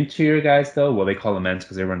 Their interior guys, though, well, they call them ends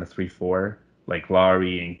because they run a 3-4, like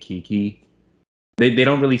Lowry and Keke. They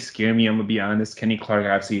don't really scare me, I'm going to be honest. Kenny Clark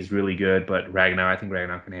obviously is really good, but I think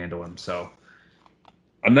Ragnow can handle him. So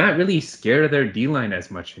I'm not really scared of their D-line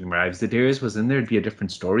as much anymore. If Zadarius was in there, it'd be a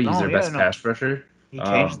different story. He's their best pass rusher. He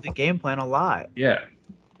changed the game plan a lot. Yeah.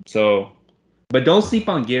 So, but don't sleep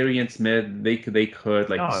on Gary and Smith. They could.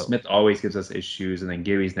 Like, Smith always gives us issues, and then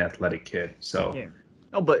Gary's an athletic kid. So. Yeah.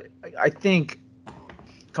 No, but I think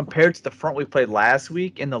compared to the front we played last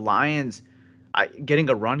week, and the Lions getting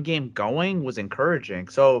a run game going was encouraging.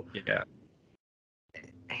 So. Yeah.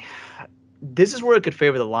 This is where it could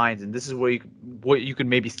favor the Lions, and this is where you could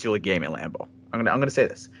maybe steal a game at Lambeau. I'm gonna say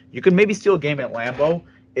this: you could maybe steal a game at Lambeau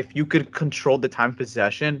if you could control the time of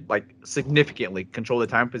possession, like significantly control the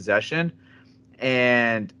time of possession,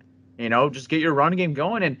 and just get your run game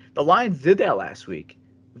going. And the Lions did that last week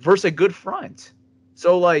versus a good front.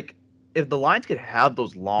 So like, if the Lions could have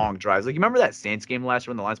those long drives, like you remember that Saints game last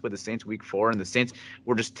year when the Lions played the Saints week 4, and the Saints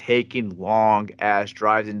were just taking long ass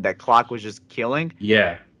drives, and that clock was just killing.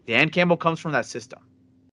 Yeah. Dan Campbell comes from that system.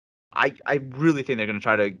 I really think they're going to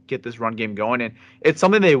try to get this run game going, and it's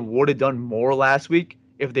something they would have done more last week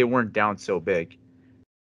if they weren't down so big.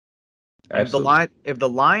 Absolutely. If the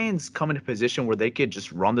Lions come in a position where they could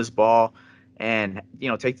just run this ball and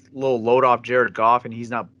take a little load off Jared Goff, and he's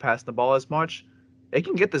not passing the ball as much, they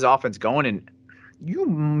can get this offense going, and you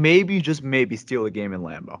maybe steal a game in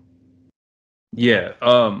Lambeau. Yeah.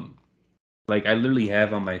 Like, I literally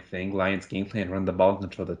have on my thing, Lions game plan, run the ball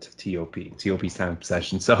until the TOP's time of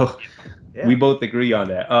possession. So we both agree on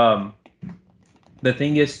that. The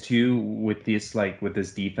thing is, too, with this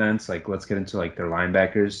defense, like, let's get into, like, their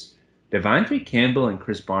linebackers. Devondre Campbell and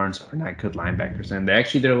Chris Barnes are not good linebackers. And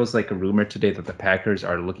actually, there was, like, a rumor today that the Packers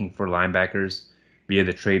are looking for linebackers via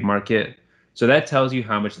the trade market. So that tells you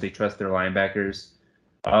how much they trust their linebackers.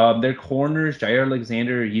 Their corners, Jair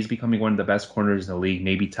Alexander, he's becoming one of the best corners in the league,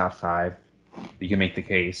 maybe top 5. You can make the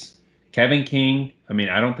case. Kevin King, I mean,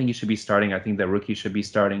 I don't think he should be starting. I think the rookie should be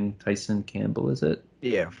starting. Tyson Campbell, is it?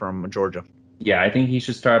 Yeah, from Georgia. Yeah, I think he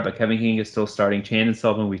should start, but Kevin King is still starting. Chandon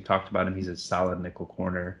Sullivan, we've talked about him. He's a solid nickel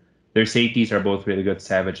corner. Their safeties are both really good,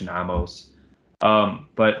 Savage and Amos.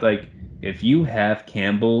 But, like, if you have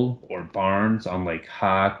Campbell or Barnes on, like,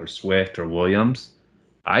 Hawk or Swift or Williams,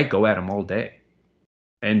 I go at him all day.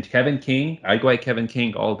 And Kevin King, I go at Kevin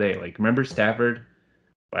King all day. Like, remember Stafford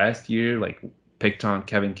last year, like, picked on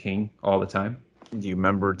Kevin King all the time? Do you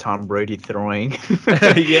remember Tom Brady throwing a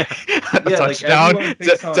touchdown like,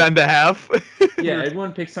 to 10.5? Yeah,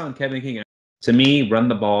 everyone picks on Kevin King. To me, run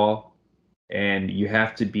the ball, and you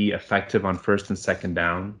have to be effective on first and second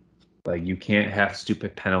down. Like, you can't have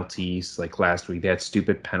stupid penalties. Like last week, they had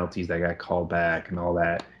stupid penalties that got called back and all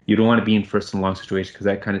that. You don't want to be in first and long situation because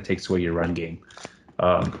that kind of takes away your run game.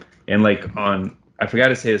 And, like, I forgot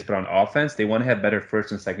to say this, but on offense, they want to have better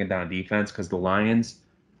first and second down defense because the Lions,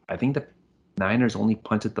 I think the Niners only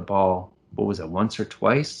punted the ball, what was it, once or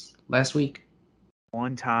twice last week?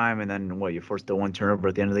 One time, and then you forced the one turnover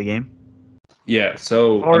at the end of the game? Yeah,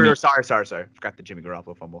 so... Sorry. Forgot the Jimmy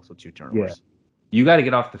Garoppolo fumble, so 2 turnovers. Yeah. You got to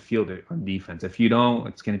get off the field on defense. If you don't,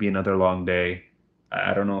 it's going to be another long day.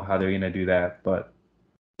 I don't know how they're going to do that, but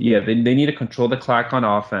yeah, they need to control the clock on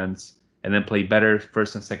offense and then play better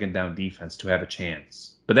first and second down defense to have a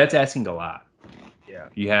chance. But that's asking a lot. Yeah.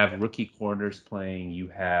 You have rookie corners playing. You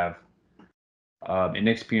have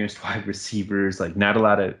inexperienced wide receivers. Like, not a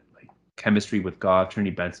lot of, like, chemistry with Goff.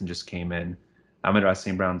 Trinity Benson just came in. Amon-Ra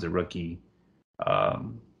St. Brown's a rookie.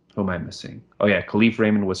 Who am I missing? Oh, yeah, Khalif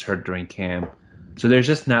Raymond was hurt during camp. So there's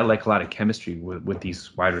just not, like, a lot of chemistry with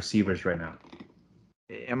these wide receivers right now.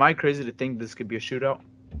 Am I crazy to think this could be a shootout?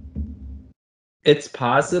 It's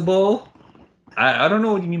possible. I don't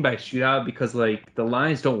know what you mean by shootout because, like, the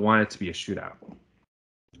Lions don't want it to be a shootout.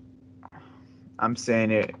 I'm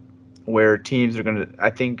saying it where teams are going to – I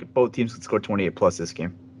think both teams could score 28 plus this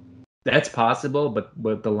game. That's possible, but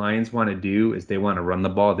what the Lions want to do is they want to run the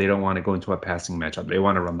ball. They don't want to go into a passing matchup. They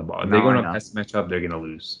want to run the ball. If they go into a passing matchup, they're going to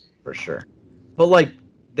lose. For sure. But, like,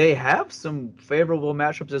 they have some favorable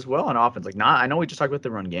matchups as well on offense. Like, I know we just talked about the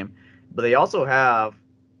run game, but they also have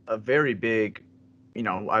a very big –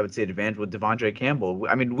 I would say advantage with Devondre Campbell.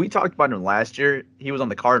 I mean, we talked about him last year. He was on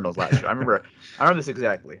the Cardinals last year. I remember this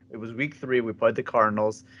exactly. It was week 3. We played the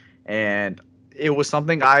Cardinals, and it was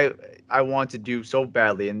something I wanted to do so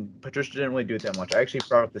badly, and Patricia didn't really do it that much. I actually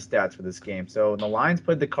brought up the stats for this game. So the Lions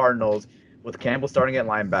played the Cardinals with Campbell starting at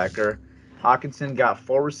linebacker. Hawkinson got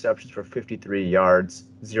 4 receptions for 53 yards,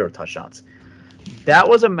 0 touchdowns. That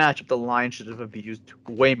was a matchup the Lions should have abused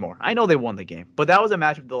way more. I know they won the game, but that was a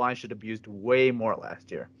matchup the Lions should have abused way more last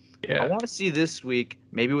year. Yeah. I want to see this week,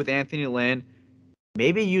 maybe with Anthony Lynn,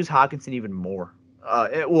 maybe use Hawkinson even more.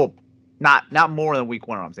 Not more than week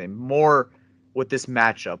 1, I'm saying. More with this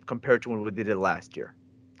matchup compared to when we did it last year.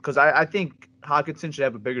 Because I think Hawkinson should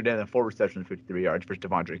have a bigger day than 4 receptions and 53 yards versus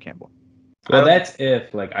Devondre Campbell. Well, that's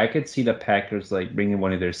if, like, I could see the Packers, like, bringing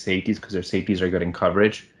one of their safeties because their safeties are good in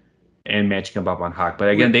coverage. And matching them up on Hawk. But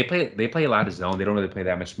again, they play a lot of zone. They don't really play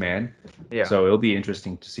that much man. Yeah. So it'll be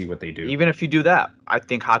interesting to see what they do. Even if you do that, I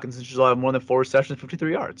think Hawkinson should have more than 4 receptions,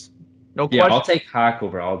 53 yards. No question. Yeah, I'll take Hawk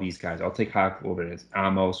over all these guys. I'll take Hawk over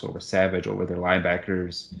Amos, over Savage, over their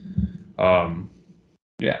linebackers.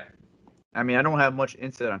 Yeah. I mean, I don't have much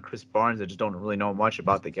insight on Chris Barnes. I just don't really know much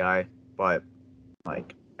about the guy. But,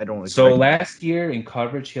 like, I don't really. So last year in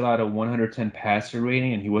coverage, he allowed a 110 passer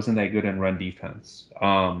rating, and he wasn't that good in run defense.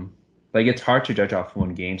 Like, it's hard to judge off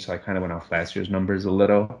one game, so I kind of went off last year's numbers a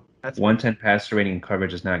little. 110 passer rating in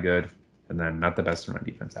coverage is not good, and then not the best in run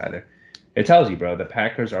defense either. It tells you, bro, the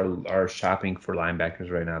Packers are shopping for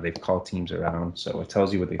linebackers right now. They've called teams around, so it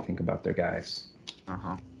tells you what they think about their guys.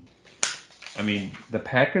 Uh-huh. I mean, the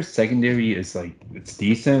Packers secondary is, like, it's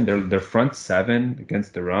decent. Their front 7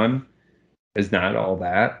 against the run is not all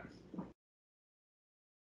that.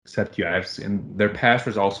 Except and their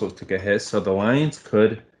passers also took a hit, so the Lions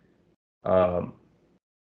could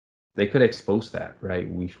they could expose that, right?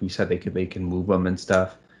 We said they can move them and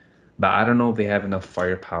stuff, but I don't know if they have enough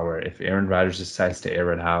firepower. If Aaron Rodgers decides to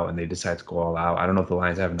air it out and they decide to go all out, I don't know if the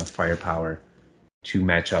Lions have enough firepower to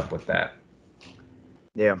match up with that.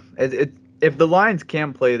 Yeah. If the Lions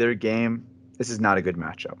can play their game, this is not a good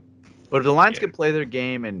matchup. But if the Lions can play their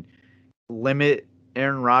game and limit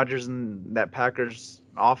Aaron Rodgers and that Packers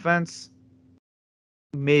offense,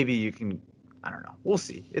 maybe you can. I don't know. We'll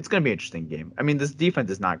see. It's going to be an interesting game. I mean, this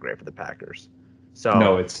defense is not great for the Packers. So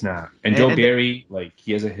No, it's not. And Joe Barry, like,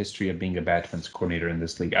 he has a history of being a bad defense coordinator in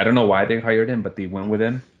this league. I don't know why they hired him, but they went with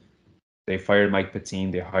him. They fired Mike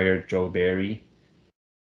Patine. They hired Joe Barry.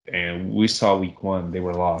 And we saw week one, they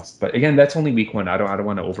were lost. But again, that's only week one. I don't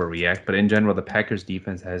want to overreact. But in general, the Packers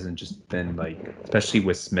defense hasn't just been like, especially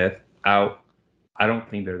with Smith out, I don't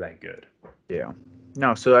think they're that good. Yeah.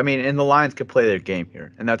 No, so I mean, and the Lions could play their game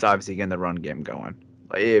here, and that's obviously getting the run game going.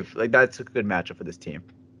 Like that's a good matchup for this team.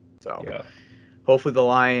 So hopefully the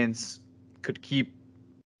Lions could keep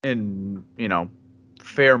in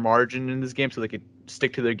fair margin in this game, so they could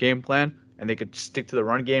stick to their game plan and they could stick to the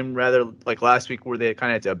run game rather like last week where they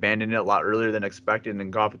kind of had to abandon it a lot earlier than expected and then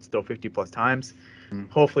go off it still 50 plus times.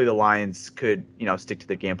 Hopefully the Lions could stick to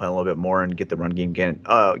their game plan a little bit more and get the run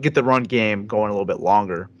game going a little bit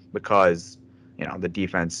longer because the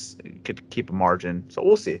defense could keep a margin. So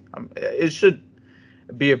we'll see. It should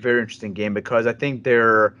be a very interesting game because I think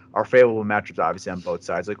there are favorable matchups obviously on both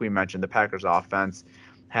sides. Like we mentioned, the Packers offense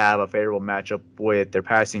have a favorable matchup with their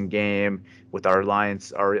passing game, with our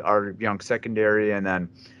Lions, our young secondary, and then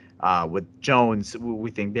with Jones,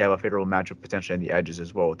 we think they have a favorable matchup potentially on the edges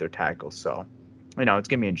as well with their tackles. So, it's going to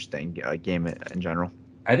be an interesting game in general.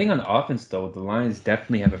 I think on offense, though, the Lions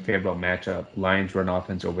definitely have a favorable matchup. Lions run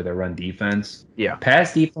offense over their run defense. Yeah.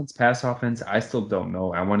 Pass defense, pass offense, I still don't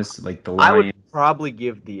know. I want to see, like, the Lions. I would probably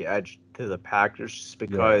give the edge to the Packers just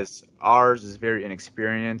because ours is very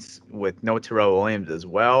inexperienced with no Terrell Williams as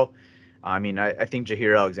well. I mean, I think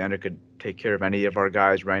Jair Alexander could take care of any of our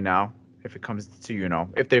guys right now if it comes to,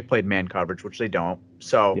 if they played man coverage, which they don't.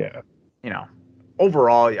 So,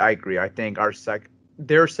 overall, I agree. I think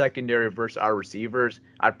their secondary versus our receivers,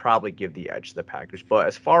 I'd probably give the edge to the Packers. But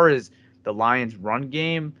as far as the Lions' run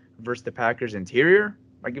game versus the Packers' interior,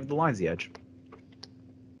 I give the Lions the edge.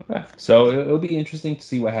 Okay. So it'll be interesting to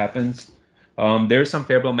see what happens. There's some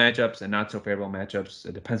favorable matchups and not so favorable matchups.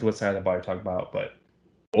 It depends what side of the ball you're talking about. But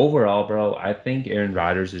overall, bro, I think Aaron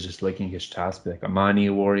Rodgers is just licking his chops, be like, Amani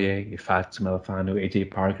Warrior, Ifeatu Melifonwu, AJ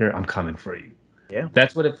Parker, I'm coming for you. Yeah.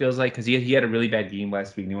 That's what it feels like because he had a really bad game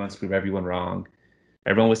last week and he wants to prove everyone wrong.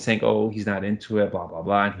 Everyone was saying, oh, he's not into it, blah, blah,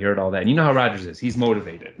 blah, and he heard all that. And you know how Rodgers is. He's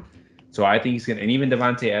motivated. So I think he's going to – and even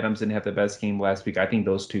Devontae Adams didn't have the best game last week. I think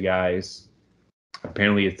those two guys –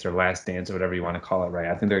 apparently it's their last dance or whatever you want to call it,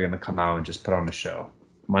 right? I think they're going to come out and just put on a show.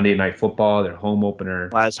 Monday Night Football, their home opener.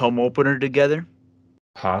 Last home opener together?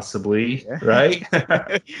 Possibly, right?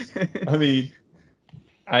 I mean,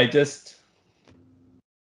 I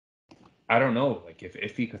don't know. Like,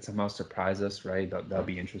 if he could somehow surprise us, right, that'll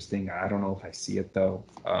be interesting. I don't know if I see it, though.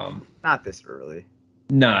 Not this early.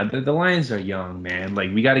 Nah, the Lions are young, man.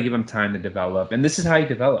 Like, we got to give them time to develop. And this is how you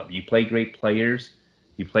develop. You play great players.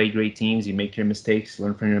 You play great teams, you make your mistakes,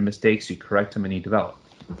 learn from your mistakes, you correct them, and you develop.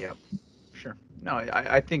 Yep, sure. No,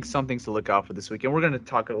 I think some things to look out for this weekend. We're going to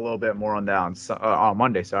talk a little bit more on that on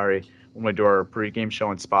Monday, when we do our pregame show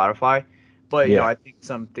on Spotify. But, I think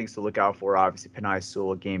some things to look out for, obviously, Penei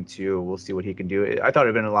Sewell, game 2, we'll see what he can do. I thought it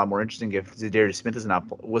would have been a lot more interesting if Zadarius Smith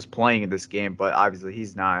was playing in this game, but obviously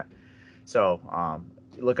he's not. So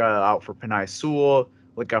look out for Penei Sewell.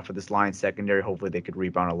 Look out for this Lions secondary. Hopefully they could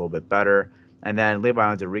rebound a little bit better. And then Levi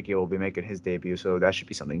Onwuzurike will be making his debut, so that should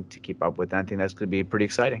be something to keep up with. I think that's going to be pretty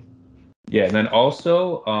exciting. Yeah, and then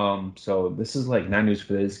also, so this is like not news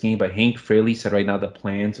for this game, but Hank Fraley said right now the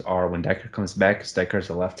plans are when Decker comes back, because Decker's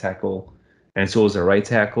a left tackle, and so is a right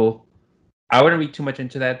tackle. I wouldn't read too much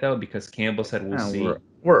into that, though, because Campbell said we'll see.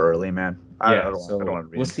 We're early, man. I don't want to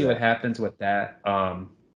read we'll see what happens with that.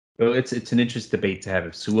 It's an interesting debate to have.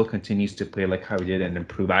 If Sewell continues to play like how he did and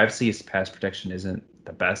improve, obviously his pass protection isn't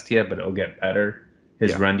the best yet, but it'll get better.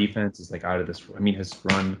 His run defense is like out of this. I mean, his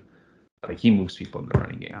run, like he moves people in the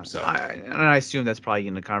running game. So I assume that's probably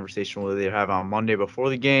in the conversation we'll either have on Monday before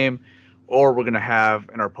the game, or we're gonna have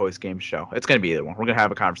in our post-game show. It's gonna be either one. We're gonna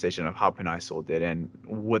have a conversation of how Penei Sewell did and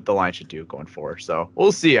what the line should do going forward. So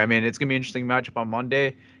we'll see. I mean, it's gonna be an interesting matchup on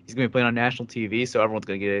Monday. He's gonna be playing on national TV, so everyone's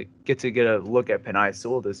gonna get a look at Penei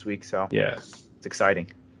Sewell this week. So it's exciting.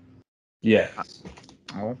 Yeah.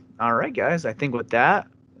 Well, all right, guys. I think with that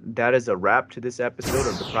is a wrap to this episode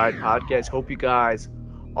of the Pride Podcast. Hope you guys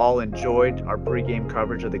all enjoyed our pregame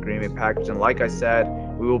coverage of the Green Bay Packers. And like I said,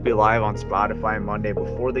 we will be live on Spotify Monday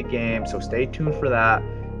before the game, so stay tuned for that.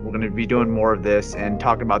 We're going to be doing more of this and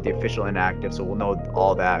talking about the official inactive, so we'll know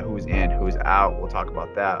all that, who's in, who's out. We'll talk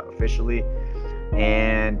about that officially.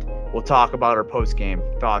 and we'll talk about our post-game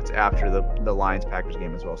thoughts after the Lions-Packers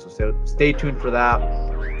game as well. So stay tuned for that.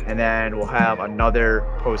 And then we'll have another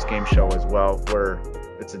post-game show as well where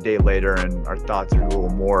it's a day later and our thoughts are a little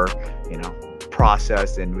more,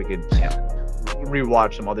 processed, and we could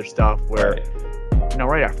rewatch some other stuff where,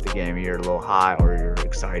 right after the game you're a little high or you're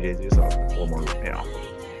excited. It's a little more,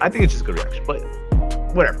 I think it's just a good reaction, but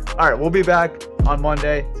whatever. All right, we'll be back on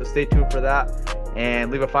Monday, so stay tuned for that.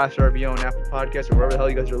 And leave a 5-star review on Apple Podcasts or wherever the hell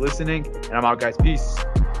you guys are listening. And I'm out, guys. Peace.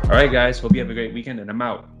 All right, guys. Hope you have a great weekend, and I'm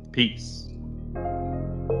out. Peace.